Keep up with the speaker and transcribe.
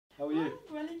How are you?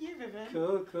 Well, and you, Vivian.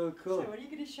 Cool. So what are you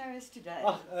going to show us today?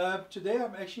 Today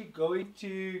I'm actually going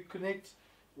to connect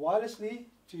wirelessly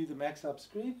to the MAXHUB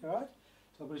screen, alright?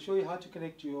 So I'm going to show you how to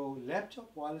connect your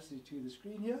laptop wirelessly to the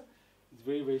screen here. It's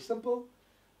very, very simple.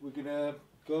 We're going to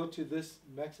go to this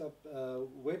MAXHUB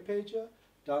web page here,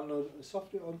 download a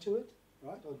software onto it,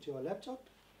 right, onto our laptop,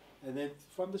 and then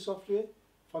from the software,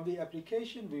 from the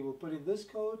application, we will put in this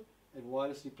code and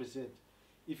wirelessly present.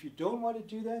 If you don't want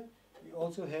to do that, you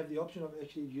also have the option of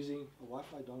actually using a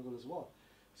Wi-Fi dongle as well.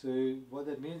 So what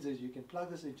that means is you can plug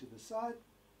this into the side,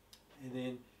 and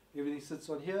then everything sits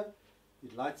on here,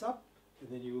 it lights up,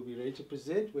 and then you will be ready to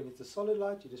present. When it's a solid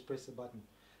light, you just press the button.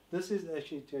 This is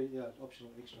actually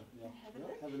optional extra.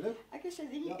 Have a look. Okay, so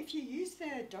then if you use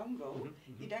the dongle,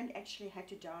 you don't actually have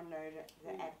to download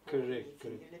the app. Correct.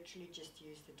 You literally just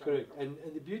use the dongle. Correct. And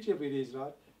the beauty of it is,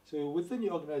 right, so within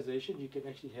your organization, you can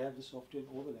actually have the software in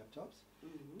all the laptops.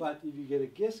 But if you get a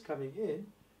guest coming in,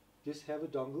 just have a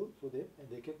dongle for them, and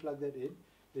they can plug that in.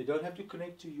 They don't have to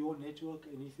connect to your network,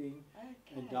 anything,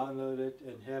 and download it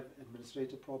and have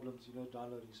administrator problems,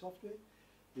 downloading software.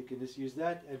 You can just use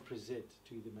that and present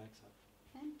to the MAXHUB.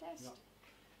 Fantastic.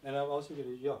 Yeah. And I'm also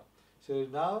going to, so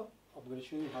now I'm going to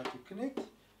show you how to connect.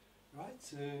 Right,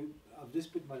 so I've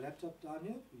just put my laptop down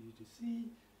here for you to see.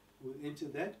 We'll enter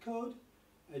that code,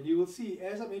 and you will see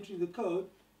as I'm entering the code,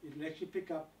 it will actually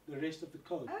pick up the rest of the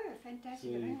code. Oh,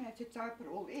 fantastic. So I don't have to type it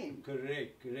all in.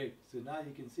 Correct. So now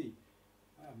you can see,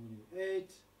 I'm going to 8,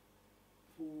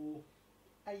 4,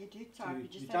 oh, you do type, you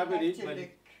just type have it to in, look.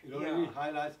 it already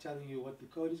highlights telling you what the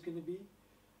code is going to be,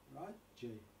 right, J.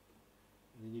 And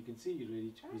then you can see you're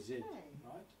ready to present,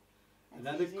 right? That's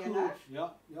another easy cool,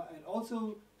 enough. and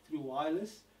also through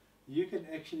wireless, you can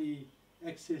actually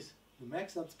access the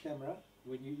MAXHUB's camera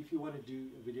if you want to do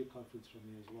a video conference from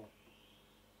there as well.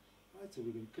 Right, so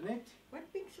we're going to connect. What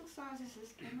pixel size is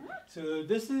this camera? So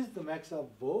this is the MAXHUB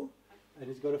Vogue, and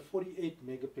it's got a 48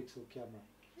 megapixel camera.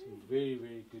 So very,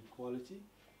 very good quality.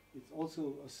 It's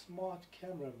also a smart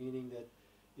camera, meaning that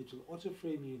it will auto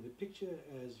frame you in the picture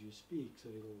as you speak, so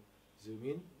it will zoom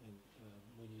in and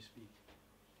when you speak.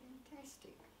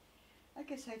 Fantastic.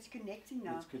 Okay, so it's connecting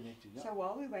now. It's connecting. So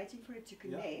while we're waiting for it to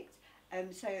connect,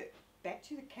 so back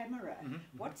to the camera,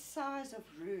 what size of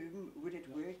room would it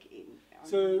work in?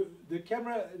 So the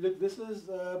camera, look, this is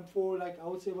for like, I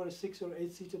would say about a 6 or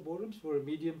 8 seater boardrooms, for a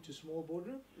medium to small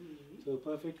boardroom. So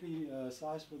perfectly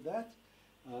sized for that.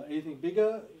 Anything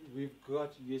bigger, we've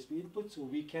got USB input, so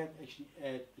we can actually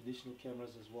add additional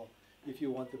cameras as well. If you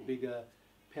want the bigger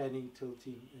panning,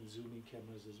 tilting and zooming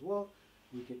cameras as well,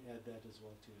 we can add that as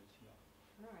well to it.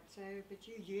 Right, so, but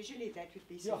usually that would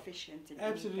be sufficient. In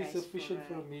absolutely any case sufficient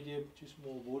for a medium to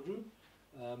small boardroom.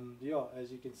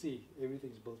 As you can see,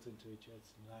 everything's built into it.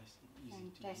 It's nice and easy to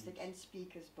use. Fantastic, and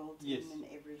speakers built in and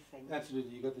everything.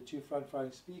 Absolutely, you've got the 2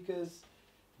 front-firing speakers.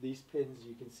 These pens,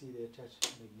 you can see they're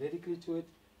attached magnetically to it.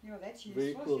 Yeah, that's useful.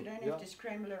 Very cool. So you don't have to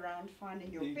scramble around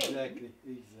finding your pen. Exactly.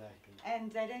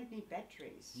 And they don't need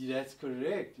batteries. That's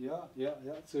correct.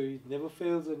 So it never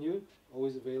fails on you.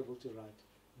 Always available to write.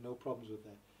 No problems with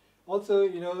that. Also,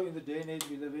 in the day and age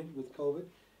we live in with COVID,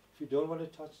 if you don't want to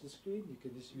touch the screen, you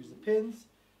can just use the pens,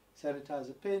 sanitize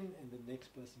a pen, and the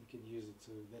next person can use it.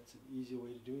 So that's an easier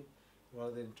way to do it,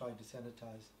 rather than trying to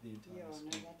sanitize the entire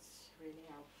screen. No, that's really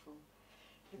helpful.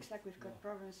 Looks like we've got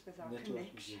problems with our network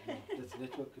connection. That's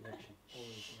network connection.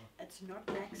 Always, It's not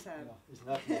MAXHUB. It's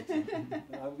not MAXHUB.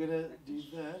 But I'm going to do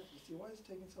that. You see, why is it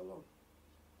taking so long?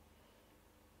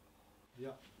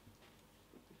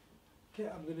 Okay,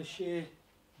 I'm going to share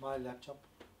my laptop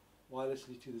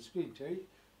wirelessly to the screen, Terry.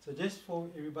 So just for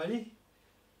everybody,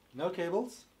 no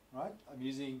cables, right? I'm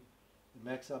using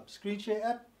the MAXHUB screen share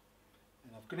app,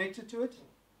 and I've connected to it.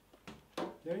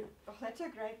 Terry? Oh, that's so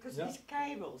great, because these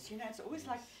cables, it's always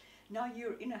like, now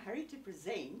you're in a hurry to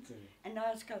present, and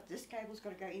now this cable's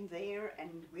got to go in there, and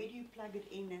where do you plug it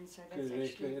in, and so that's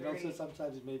actually and also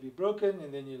sometimes it may be broken,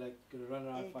 and then you're like going to run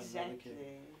around and find another cable.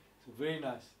 So very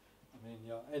nice.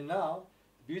 And now,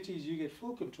 the beauty is you get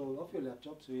full control of your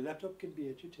laptop, so your laptop can be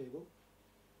at your table,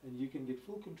 and you can get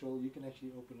full control. You can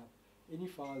actually open up any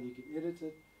file, you can edit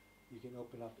it, you can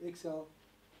open up Excel,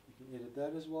 you can edit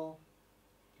that as well.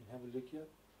 You can have a look here.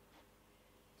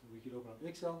 So we can open up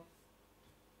Excel,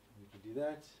 we can do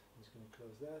that. I'm just going to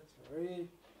close that, sorry.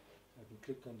 I can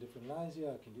click on different lines here,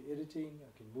 I can do editing,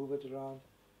 I can move it around.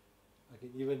 I can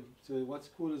even, so what's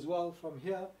cool as well, from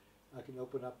here, I can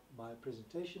open up my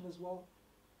presentation as well.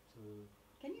 So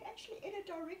can you actually edit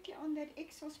directly on that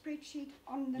Excel spreadsheet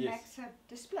on the MAXHUB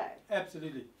display?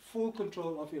 Absolutely. Full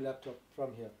control of your laptop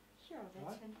from here. Sure,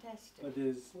 that's fantastic. But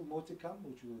there's more to come,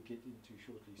 which we'll get into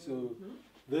shortly. So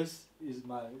this is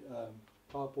my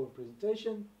PowerPoint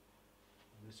presentation.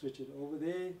 I'm going to switch it over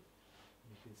there.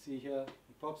 You can see here,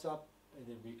 it pops up, and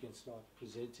then we can start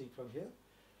presenting from here.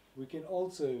 We can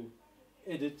also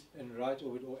edit and write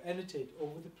over it or annotate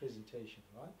over the presentation,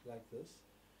 right, like this.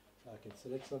 So I can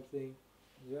select something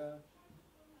here.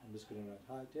 I'm just going to write,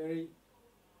 hi Terry,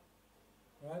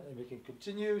 right, and we can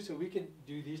continue. So we can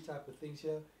do these type of things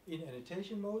here in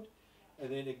annotation mode,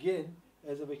 and then again,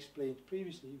 as I've explained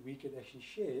previously, we can actually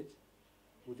share it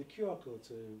with the QR code.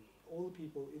 So all the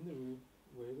people in the room,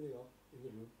 wherever they are in the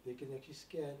room, they can actually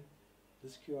scan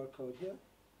this QR code here,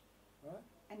 right?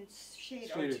 And it's shared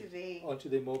Straight onto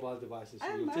their mobile devices. So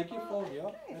Oh, you'll take your phone, okay,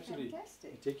 yeah, absolutely.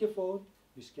 fantastic. You take your phone,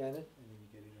 you scan it, and then you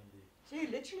get it on there. So you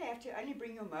literally have to only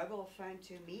bring your mobile phone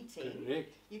to a meeting. Correct.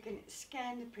 You can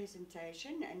scan the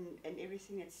presentation and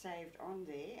everything that's saved on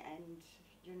there, and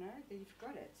you know, then you've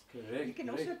got it. Correct. You can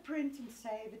also print and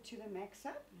save it to the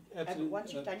MAXHUB. Absolutely. And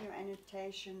once you've done your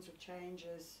annotations or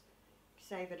changes,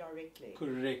 save it directly.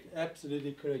 Correct,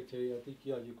 absolutely correct, Terry. I think,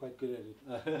 yeah, you're quite good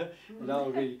at it now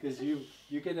already, because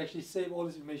you can actually save all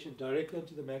this information directly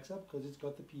onto the MAXHUB because it's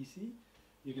got the PC.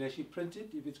 You can actually print it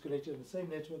if it's connected on the same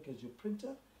network as your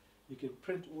printer. You can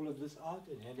print all of this out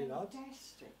and hand it out.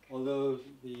 Fantastic. Although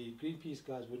the Greenpeace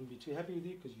guys wouldn't be too happy with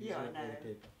you because you use all the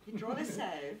paper. You'd rather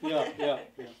save. Yeah.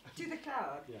 To the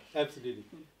cloud. Yeah, absolutely.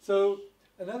 So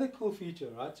another cool feature,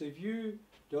 right? So if you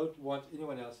don't want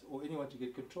anyone else or anyone to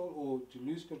get control or to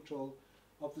lose control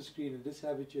of the screen and just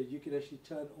have it here, you can actually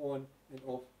turn on and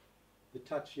off the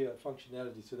touch here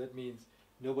functionality. So that means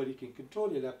nobody can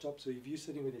control your laptop. So if you're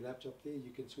sitting with your laptop there,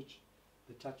 you can switch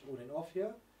the touch on and off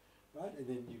here, right? And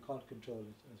then you can't control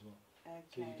it as well.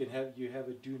 Okay. So you have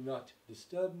a do not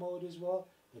disturb mode as well.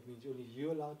 That means only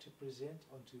you're allowed to present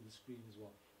onto the screen as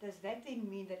well. Does that then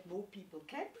mean that more people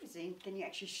can present? Can you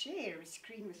actually share a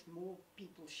screen with more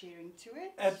people sharing to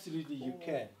it? Absolutely, you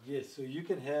can. Yes, so you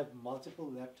can have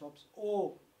multiple laptops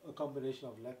or a combination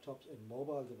of laptops and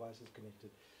mobile devices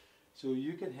connected. So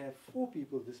you can have 4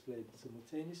 people displayed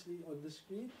simultaneously on the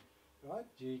screen, right?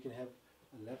 So you can have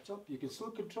a laptop. You can still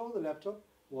control the laptop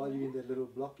while you're in that little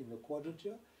block in the quadrant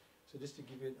here. So just to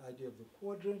give you an idea of the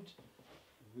quadrant,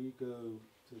 we go,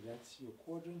 so that's your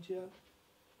quadrant here,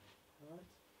 right?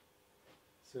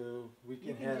 So we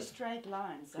can have do straight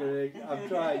lines. Correct. I'm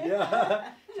trying.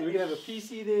 Yeah. So we can have a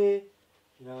PC there,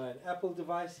 you know, an Apple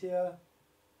device here,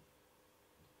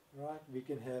 right? We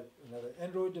can have another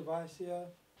Android device here,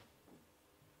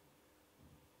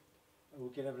 and we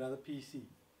can have another PC.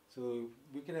 So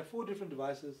we can have 4 different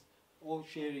devices all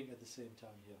sharing at the same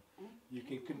time here. Okay. You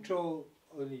can control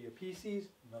only your PCs,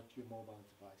 not your mobile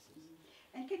devices.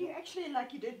 And can you actually,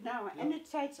 like you did now,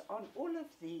 annotate on all of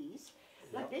these?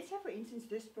 Like let's say for instance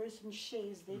this person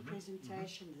shares their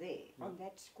presentation there on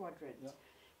that quadrant.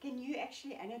 Can you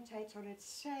actually annotate on it,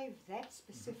 save that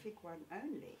specific one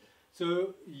only?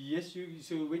 So yes,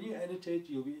 so when you annotate,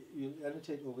 you'll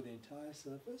annotate over the entire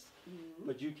surface,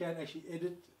 but you can actually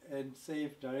edit and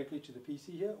save directly to the PC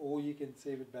here, or you can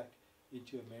save it back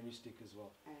into a memory stick as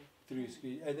well through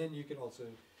screen, and then you can also,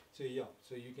 so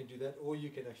you can do that, or you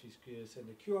can actually send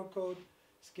a QR code,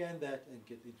 scan that, and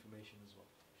get the information as well.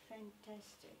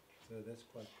 Fantastic. So that's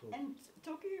quite cool. And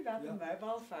talking about the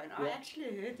mobile phone, I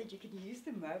actually heard that you can use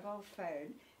the mobile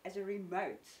phone as a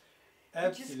remote.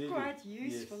 Absolutely. Which is quite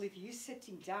useful if you're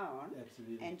sitting down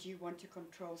and you want to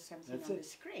control something on the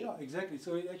screen. Yeah, exactly.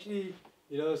 So it actually,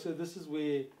 you know, so this is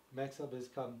where MAXHUB has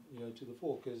come, you know, to the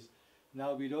fore, because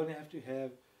now we don't have to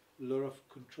have a lot of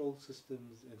control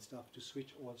systems and stuff to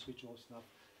switch on, switch off stuff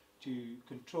to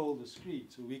control the screen.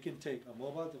 So we can take a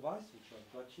mobile device, which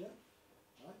I've got here,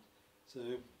 right? So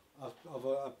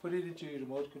I've put it into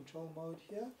remote control mode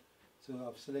here. So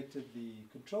I've selected the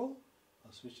control,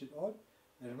 I'll switch it on.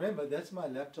 And remember, that's my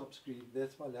laptop screen,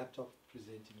 that's my laptop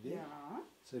presenting there. Yeah.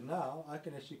 So now I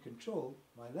can actually control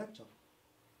my laptop.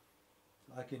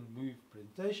 So I can move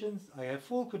presentations, I have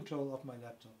full control of my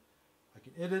laptop. I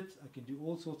can edit, I can do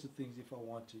all sorts of things if I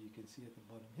want to. You can see at the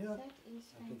bottom here. That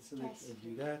is I can select and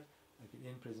do that. I can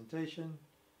end presentation.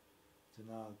 So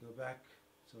now I'll go back.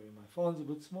 Sorry, my phone's a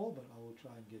bit small, but I will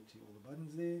try and get to all the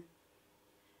buttons there.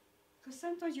 Because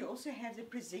sometimes you also have the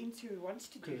presenter who wants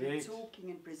to do the talking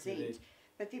and present,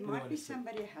 but there might be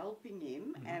somebody helping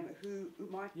him who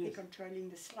might be controlling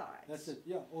the slides. That's it,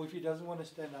 yeah. Or if he doesn't want to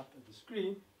stand up at the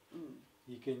screen,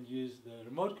 he can use the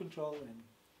remote control and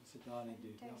sit down and do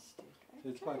it. Yeah. So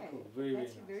it's quite cool, very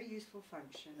That's nice. a very useful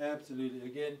function. Absolutely.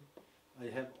 Again, I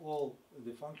have all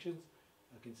the functions.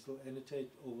 I can still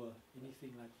annotate over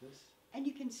anything like this. And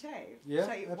you can save. Yeah,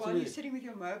 so while you're sitting with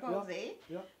your mobile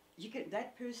there,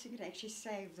 that person can actually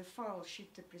save the file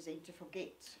should the presenter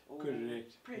forget or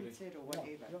Correct. print Correct. it or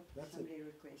whatever Yeah, that's somebody it.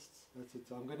 requests. That's it.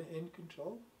 So I'm going to end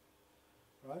control.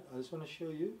 Right. I just want to show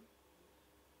you.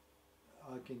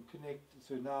 I can connect.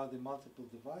 So now the multiple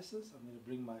devices. I'm going to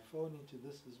bring my phone into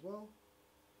this as well.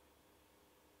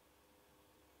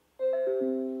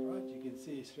 Right. You can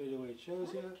see straight away it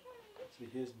shows here. So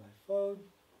here's my phone.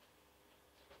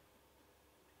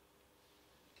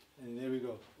 And there we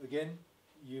go. Again,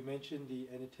 you mentioned the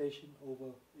annotation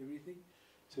over everything.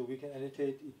 So we can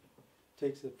annotate, it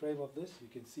takes the frame of this, you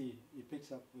can see it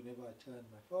picks up whenever I turn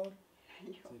my phone.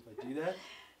 So if I do that,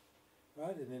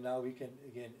 right, and then now we can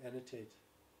again annotate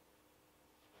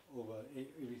over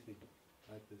everything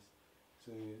like this.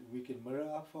 So we can mirror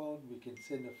our phone, we can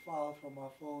send a file from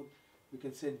our phone, we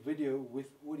can send video with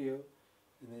audio,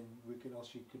 and then we can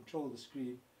also control the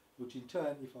screen, which in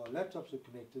turn, if our laptops are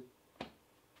connected,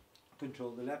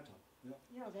 control the laptop. Yeah,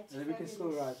 Yeah, that's and then we can still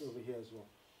fabulous. write over here as well.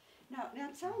 Now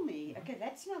tell me, okay,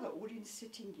 that's now the audience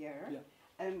sitting here,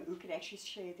 Yeah. who can actually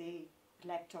share their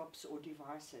laptops or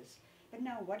devices. But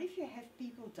now, what if you have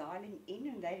people dialing in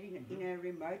and they're in a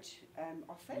remote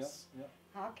office? Yeah.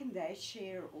 How can they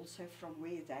share also from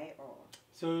where they are?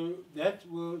 So that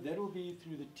will be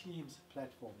through the Teams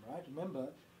platform, right? Remember,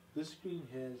 this screen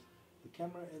has the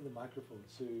camera and the microphone.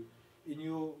 So in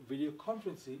your video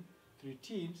conferencing through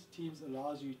Teams, Teams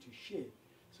allows you to share.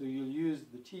 So you'll use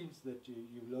the Teams that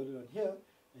you've loaded on here,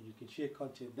 and you can share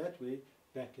content that way,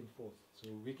 back and forth. So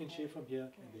we can share from here,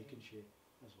 and they can share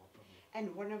as well from here.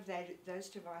 And one of those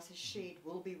devices shared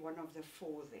will be one of the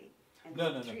 4 then? And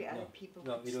No, then no, three no, other no. people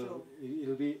No, can still...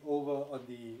 it'll be over on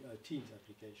the Teams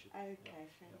application. Okay,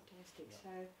 fantastic. Yeah. So,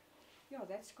 yeah,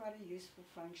 that's quite a useful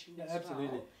function Yeah, as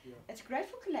absolutely. well. Yeah. It's great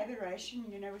for collaboration,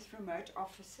 you know, with remote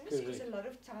offices, because Correct. a lot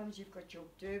of times you've got your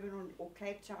Durban or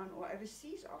Cape Town or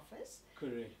overseas office,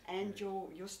 Correct. and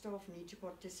correct. your staff need to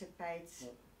participate, Yeah.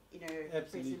 you know,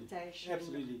 Absolutely. presentation,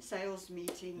 Absolutely. sales That's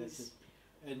meetings.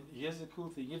 it. And here's the cool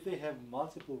thing: if they have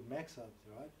multiple MAXHUBs,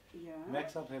 right? Yeah.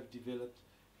 MAXHUB have developed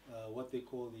what they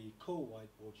call the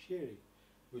co-whiteboard sharing,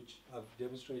 which I've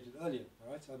demonstrated earlier.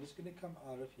 All right, so I'm just going to come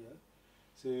out of here.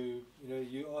 So you know,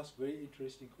 you asked very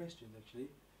interesting questions actually.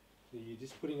 So you're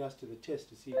just putting us to the test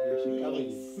to see if we actually cover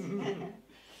you.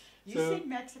 You So, said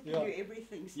Max can yeah. do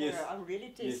everything, so Yes. I'm really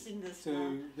testing this So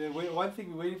now. the one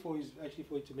thing we're waiting for is actually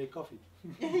for you to make coffee.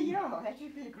 Yeah, that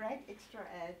would be a great extra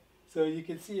ad. So you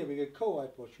can see here we get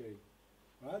co-whiteboard sharing,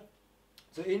 right?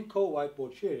 So in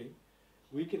co-whiteboard sharing,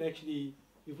 we can actually,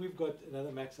 if we've got another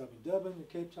MAXHUB in Durban, in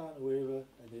Cape Town, or wherever,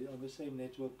 and they're on the same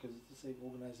network because it's the same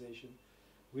organization,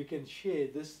 we can share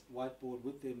this whiteboard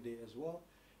with them there as well,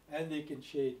 and they can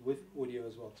share it with audio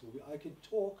as well. So I can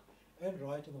talk and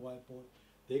write on the whiteboard.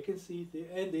 They can see it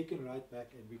there, and they can write back,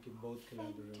 and we can both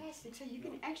collaborate. Fantastic. So you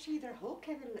can actually, the whole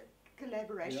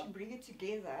collaboration, Yeah. bring it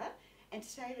together and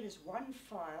save it as one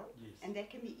file, Yes. and that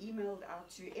can be emailed out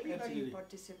to everybody Absolutely. who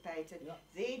participated. Yeah.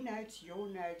 Their notes, your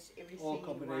notes, everything All in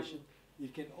combination. one. You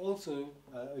can also,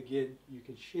 again, you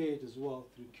can share it as well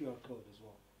through QR code as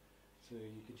well. So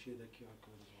you can share that QR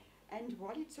code as well. And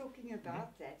while you're talking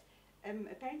about that,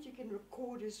 apparently you can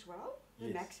record as well. The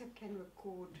Yes. MAXHUB can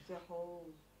record the whole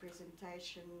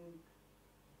presentation,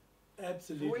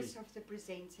 Absolutely. voice of the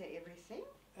presenter, everything.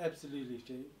 Absolutely,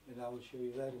 Jay, and I will show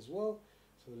you that as well.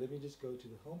 So let me just go to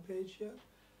the home page here.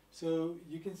 So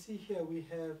you can see here we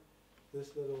have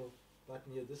this little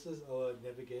button here. This is our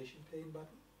navigation pane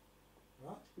button,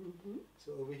 right? Mm-hmm.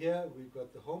 So over here we've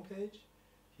got the home page.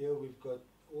 Here we've got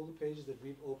all the pages that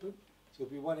we've opened. So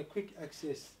if we want a quick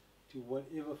access to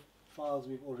whatever files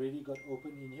we've already got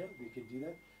open in here, we can do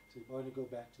that. So if I want to go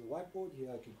back to the whiteboard, here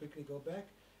I can quickly go back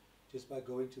just by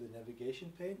going to the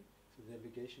navigation pane. So the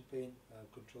navigation pane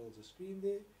controls the screen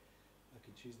there. I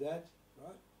can choose that,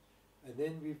 right? And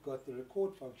then we've got the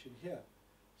record function here.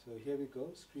 So here we go,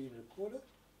 screen recorder,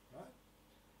 right?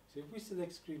 So if we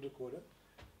select screen recorder,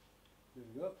 there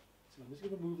we go. So I'm just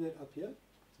going to move that up here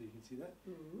so you can see that.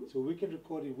 Mm-hmm. So we can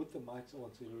record it with the mics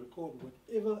on. So it'll record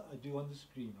whatever I do on the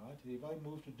screen, right? If I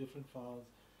move to different files,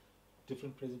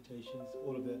 different presentations,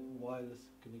 all of that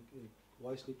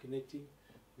wirelessly connecting,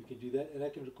 we can do that. And I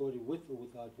can record it with or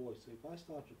without voice. So if I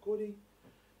start recording,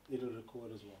 it'll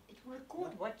record as well. It will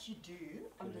record Yeah. what you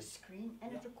do on the Correct. screen,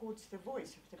 and it Yeah. records the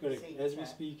voice of the Correct. presenter. As we're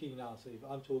speaking now, so if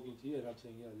I'm talking to you and I'm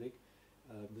saying, yeah, Lick,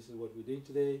 this is what we're doing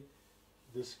today.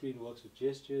 This screen works with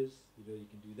gestures. You know, you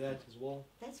can do that as well.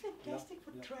 That's fantastic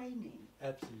for yeah. training.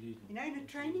 Absolutely. You know, in a Absolutely.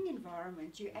 training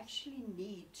environment, you Yes. actually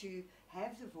need to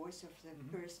have the voice of the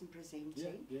Mhm. person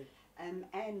presenting, Yeah,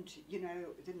 and you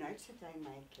know the notes that they're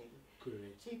making.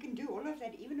 correct. So you can do all of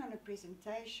that even on a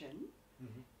presentation,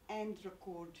 Mhm. and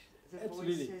record the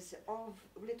Absolutely. voices of,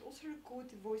 will it also record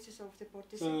the voices of the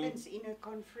participants in a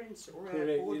conference or a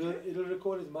Correct. boardroom? It'll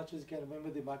record as much as it can. Remember,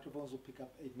 the microphones will pick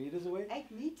up 8 meters away.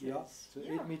 8 meters? Yeah, so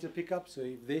 8 meter pickup, so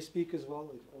if they speak as well,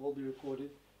 it'll all be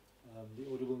recorded, the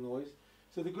audible noise.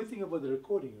 So the good thing about the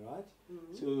recording, right?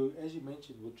 Mm-hmm. So as you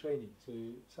mentioned, with training, so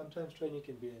sometimes training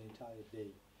can be an entire day.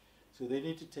 So they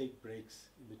need to take breaks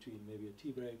in between, maybe a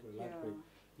tea break or a lunch break.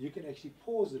 You can actually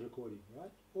pause the recording, right?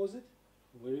 Pause it,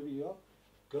 wherever you are,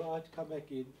 go out, come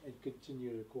back in, and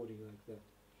continue recording like that.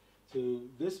 So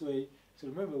this way, so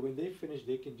remember, when they finish,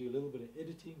 they can do a little bit of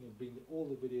editing and bring all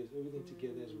the videos, everything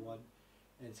together as one,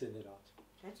 and send it out.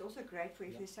 That's also great for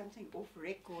if there's something off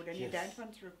record and you Yes. don't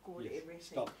want to record Yes. everything.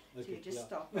 Stop. So Okay, you just yeah.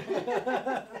 stop.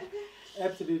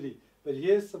 Absolutely. But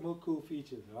here's some more cool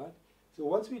features, right? So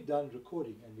once we're done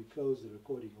recording and we close the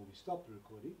recording or we stop the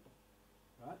recording,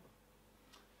 right?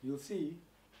 You'll see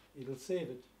it'll save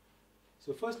it.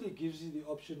 So firstly, it gives you the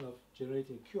option of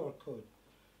generating a QR code.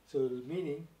 So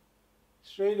meaning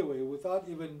straight away, without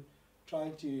even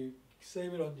trying to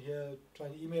save it on here,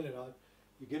 trying to email it out,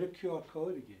 you get a QR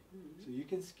code again. Mm-hmm. So you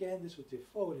can scan this with your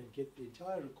phone and get the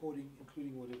entire recording,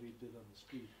 including whatever you did on the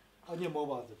screen, on your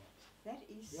mobile device. That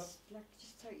is like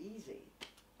just so easy.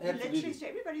 Absolutely. Literally, so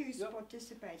everybody who's Yep.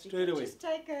 participating Straight can away. just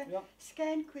take a Yep.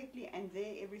 scan quickly and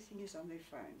there everything is on their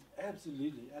phone.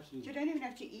 Absolutely, You absolutely. don't even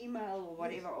have to email or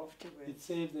whatever afterwards. It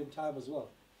saves them time as well.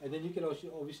 And then you can also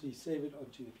obviously save it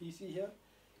onto the PC here.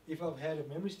 If I've had a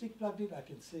memory stick plugged in, I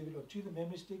can save it onto the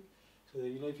memory stick. So that,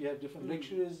 you know, if you have different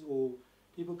lecturers or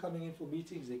people coming in for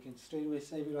meetings, they can straight away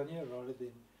save it on here rather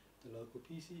than the local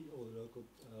PC or the local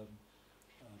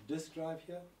disk drive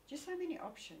here. Just so many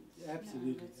options. Yeah,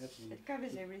 absolutely, it's- absolutely. It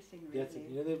covers everything really. That's it.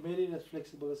 You know, they've made it as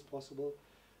flexible as possible.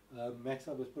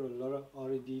 MAXHUB has put a lot of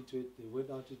R&D into it. They went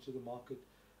out into the market,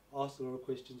 asked a lot of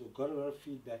questions, or got a lot of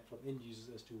feedback from end users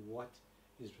as to what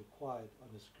is required on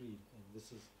the screen. And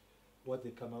this is what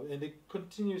they come out. And they're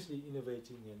continuously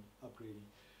innovating and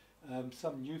upgrading.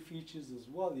 Some new features as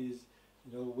well is,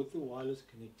 you know, with the wireless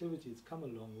connectivity, it's come a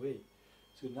long way.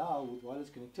 So now with wireless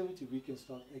connectivity, we can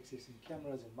start accessing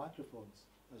cameras and microphones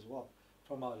as well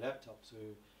from our laptop. So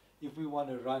if we want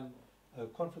to run a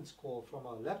conference call from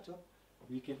our laptop,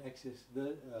 we can access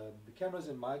the cameras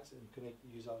and mics and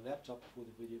use our laptop for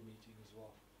the video meeting as well.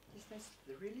 Yes,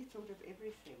 they really thought of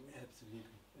everything.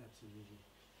 Absolutely, absolutely.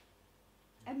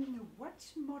 And what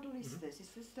model is Mhm. this? Is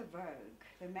this the Vogue?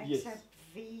 The MAXHUB Yes.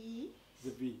 V?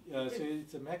 The V. So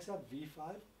it's a MAXHUB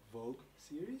V5 Vogue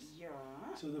series. Yeah.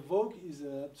 So the Vogue is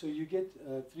so you get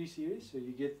 3 series. So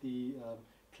you get the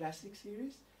Classic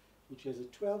series, which has a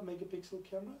 12 megapixel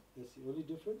camera. That's the only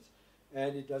difference,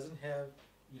 and it doesn't have.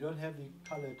 You don't have the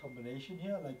color combination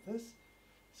here like this.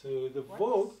 So the What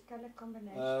Vogue, is color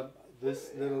combination?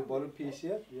 this little bottom piece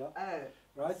here, yeah,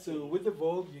 Oh. right. So with the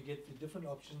Vogue, you get the different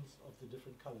options of the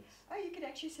different colors. Oh, you can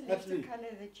actually select Absolutely. the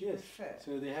color that you Yes. prefer.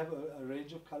 So they have a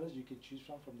range of colors you can choose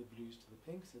from the blues to the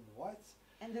pinks and the whites.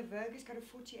 And the Vogue has got a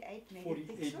 48 megapixel.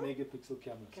 48 megapixel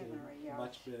camera, Camera, so yeah.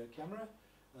 much better camera.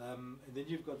 And then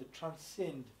you've got the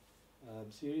Transcend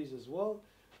series as well,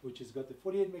 which has got the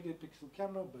 48 megapixel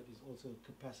camera, but is also a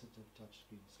capacitive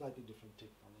touchscreen, slightly different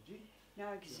technology.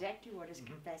 Now, exactly what does Mhm.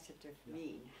 capacitive Yeah.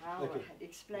 mean? How? Okay.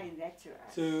 Explain that to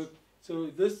us.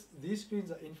 So these screens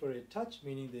are infrared touch,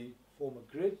 meaning they form a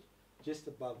grid just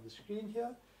above the screen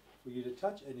here for you to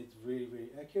touch, and it's very, very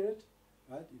accurate,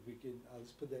 right? If we can, I'll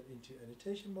just put that into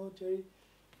annotation mode, Terry.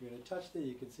 If you're going to touch there,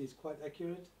 you can see it's quite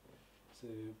accurate. So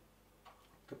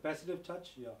capacitive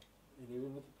touch, yeah, and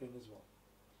even with the pen as well.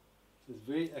 So it's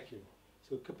very accurate.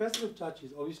 So capacitive touch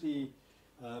is obviously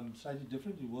slightly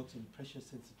different. It works in pressure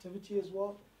sensitivity as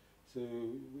well. So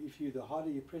the harder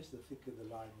you press, the thicker the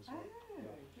line as well. Oh,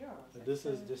 Yeah. yeah. But this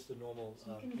is just a normal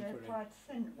So you can go infrared. quite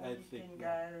thin, or and you thick, can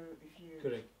yeah. go if you.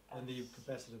 Correct. And the Yes.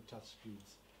 capacitive touch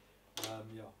screens.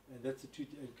 Yeah, and that's the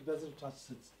capacitive touch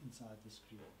sits inside the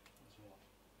screen as well.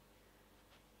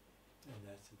 And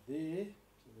that's it there.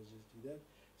 So let's just do that.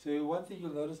 So one thing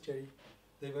you'll notice, Terry,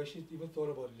 they've actually even thought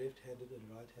about left-handed and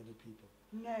right-handed people.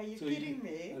 No, you're So kidding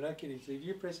me. I'm not kidding. So if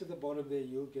you press at the bottom there,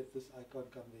 you'll get this icon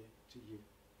come there to you.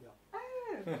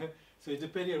 Oh, So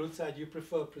depending on which side you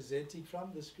prefer presenting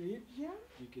from the screen, yeah.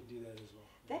 you can do that as well.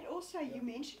 That also, Yeah. you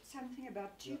mentioned something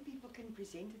about two Yeah. people can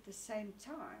present at the same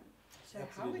time. So how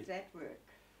Absolutely. would that work?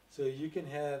 So you can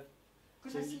have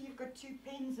Because So I you- see you've got two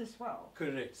pens as well.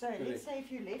 correct. So correct. let's say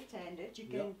if you're left-handed, you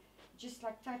can Yeah. just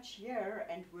like touch here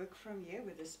and work from here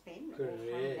with this pen or from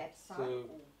Correct. that side. So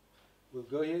or We'll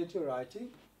go here into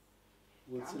writing.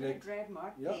 We'll I'm going to select. grab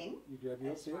my Yeah, pen you grab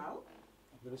your as pen. well.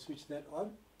 I'm going to switch that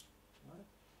on. Right.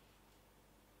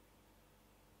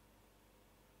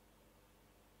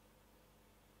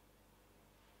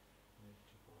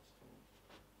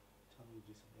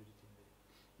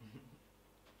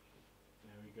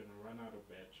 gonna run out of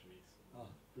batteries. Ah,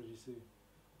 pretty soon.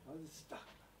 How is it stuck?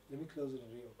 Let me close it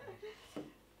and reopen it.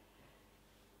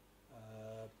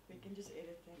 We can just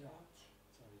edit that yeah. out.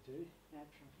 Sorry, Terry. No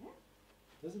problem.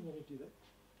 Doesn't want to do that.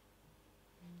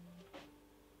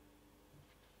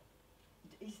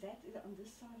 Is that on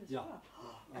this side as Yeah. well? Yeah,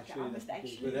 I'll Okay, show I you must that. Okay,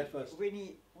 actually, do that first. when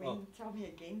he Oh. Tommy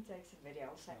again takes a video,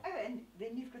 I'll say, Yeah. oh, and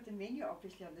then you've got the menu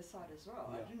obviously on this side as well.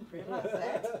 Yeah. I didn't realise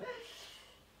that.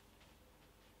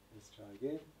 Let's try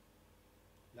again.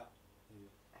 Yeah, there you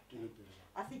go. Okay. A little bit of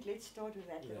I think let's start with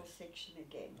that Yeah. little section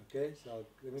again. that. Okay, so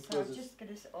let me So close I'm this. just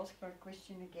going to ask my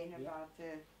question again Yeah. about the.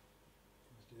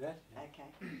 Let's do that. Yeah. Okay.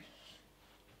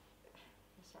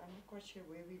 So I'm not quite sure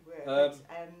where we were.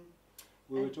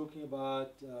 We were and- talking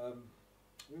about, where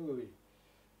were we?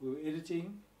 We were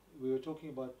editing, we were talking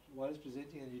about wireless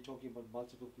presenting, and you're talking about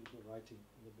multiple people writing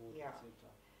on the board Yeah. at the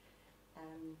same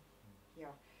time.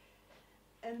 Yeah.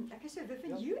 Okay, so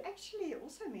Vivian, Yeah. you actually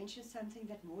also mentioned something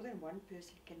that more than one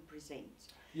person can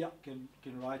present Yeah, can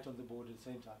write on the board at the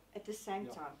same time. at the same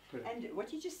Yeah, time. correct. And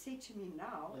what you just said to me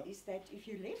now Yeah. is that if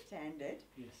you're left-handed,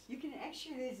 Yes. you can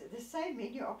actually, there's the same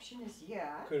menu option as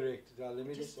here. Correct. Now let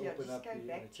me just Yeah, open just up go the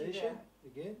back to annotation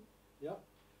again. Yeah.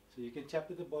 So you can tap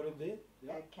at the bottom there.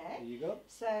 Yeah. There Okay. you go.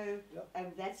 So Yeah.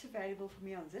 that's available for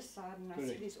me on this side, and I see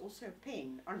Correct. there's also a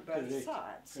pen on both Correct.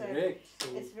 sides. So Correct.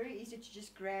 So it's very easy to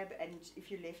just grab, and if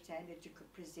you're left-handed, you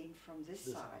could present from this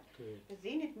side. Correct. But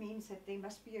then it means that there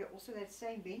must be also that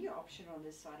same menu option on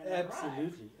this side. Am I right?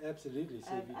 Absolutely, absolutely.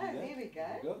 So if you do that, there we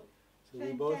go. So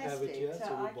we both have it here. So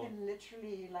So we I both. can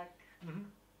literally like,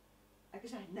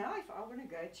 because now if I want to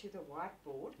go to the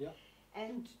whiteboard, Yeah.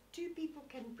 and two people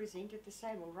can present at the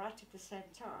same or write at the same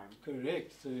time.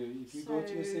 Correct. So if you go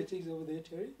to your So- settings over there,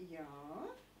 Terry, Yeah.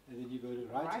 and then you go to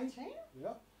writing,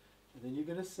 yeah, and then you're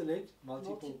going to select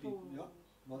multiple people, yeah,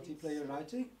 multiplayer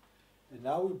writing, and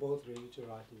now we're both ready to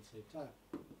write at the same time.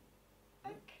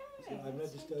 Okay. So I'm not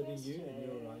that's disturbing you and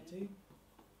you're fantastic. writing.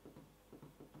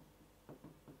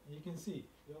 And you can see,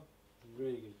 yeah, it's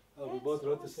very good. Oh, we That's both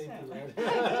wrote the same thing.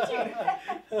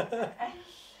 awesome. Right?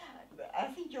 I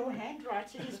think your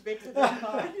handwriting is better than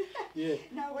mine. Yeah,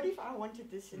 Now, what if I wanted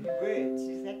this in words?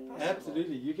 Is that possible?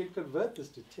 absolutely. You can convert this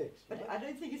to text. But Right? I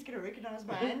don't think it's going to recognize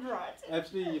my handwriting.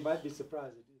 Absolutely, you might be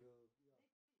surprised.